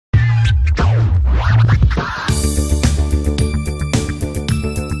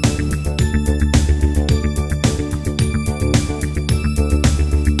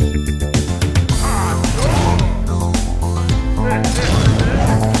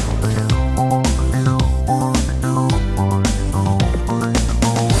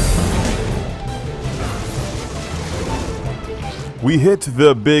We hit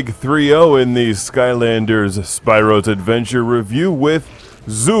the big 3-0 in the Skylanders Spyro's Adventure review with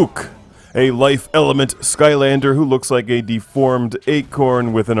Zook, a life element Skylander who looks like a deformed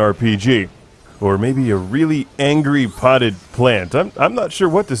acorn with an RPG. Or maybe a really angry potted plant. I'm not sure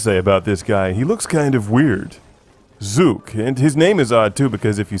what to say about this guy. He looks kind of weird. Zook, and his name is odd too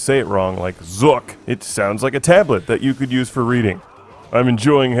because if you say it wrong, like Zook, it sounds like a tablet that you could use for reading. I'm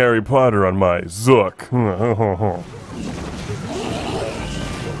enjoying Harry Potter on my Zook.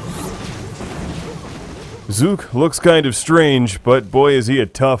 Zook looks kind of strange, but boy is he a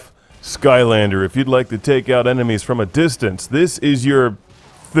tough Skylander. If you'd like to take out enemies from a distance, this is your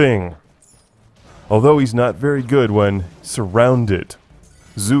thing. Although he's not very good when surrounded.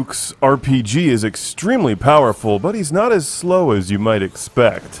 Zook's RPG is extremely powerful, but he's not as slow as you might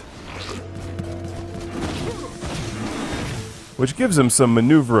expect. Which gives him some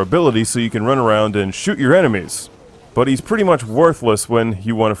maneuverability so you can run around and shoot your enemies. But he's pretty much worthless when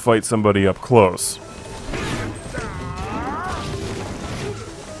you want to fight somebody up close.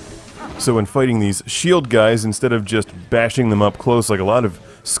 So when fighting these shield guys, instead of just bashing them up close like a lot of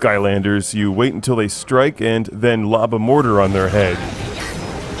Skylanders, you wait until they strike and then lob a mortar on their head.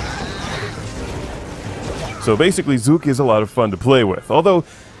 So basically Zook is a lot of fun to play with, although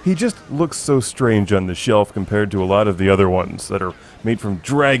he just looks so strange on the shelf compared to a lot of the other ones that are made from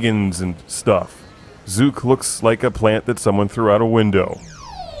dragons and stuff. Zook looks like a plant that someone threw out a window.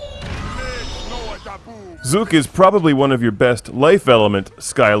 Zook is probably one of your best life element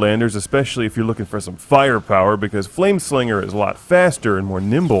Skylanders, especially if you're looking for some firepower, because Flameslinger is a lot faster and more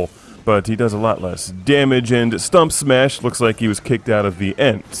nimble, but he does a lot less damage, and Stump Smash looks like he was kicked out of the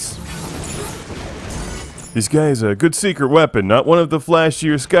Ents. This guy is a good secret weapon, not one of the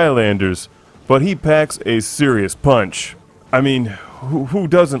flashier Skylanders, but he packs a serious punch. I mean, who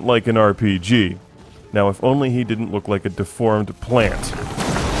doesn't like an RPG? Now, if only he didn't look like a deformed plant.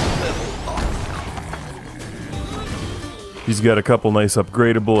 He's got a couple nice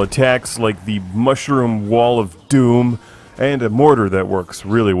upgradable attacks like the Mushroom Wall of Doom and a mortar that works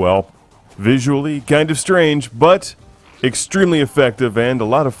really well. Visually, kind of strange, but extremely effective and a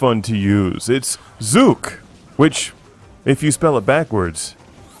lot of fun to use. It's Zook, which, if you spell it backwards,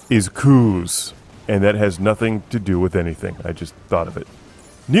 is Coos. And that has nothing to do with anything. I just thought of it.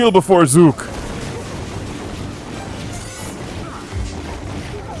 Kneel before Zook!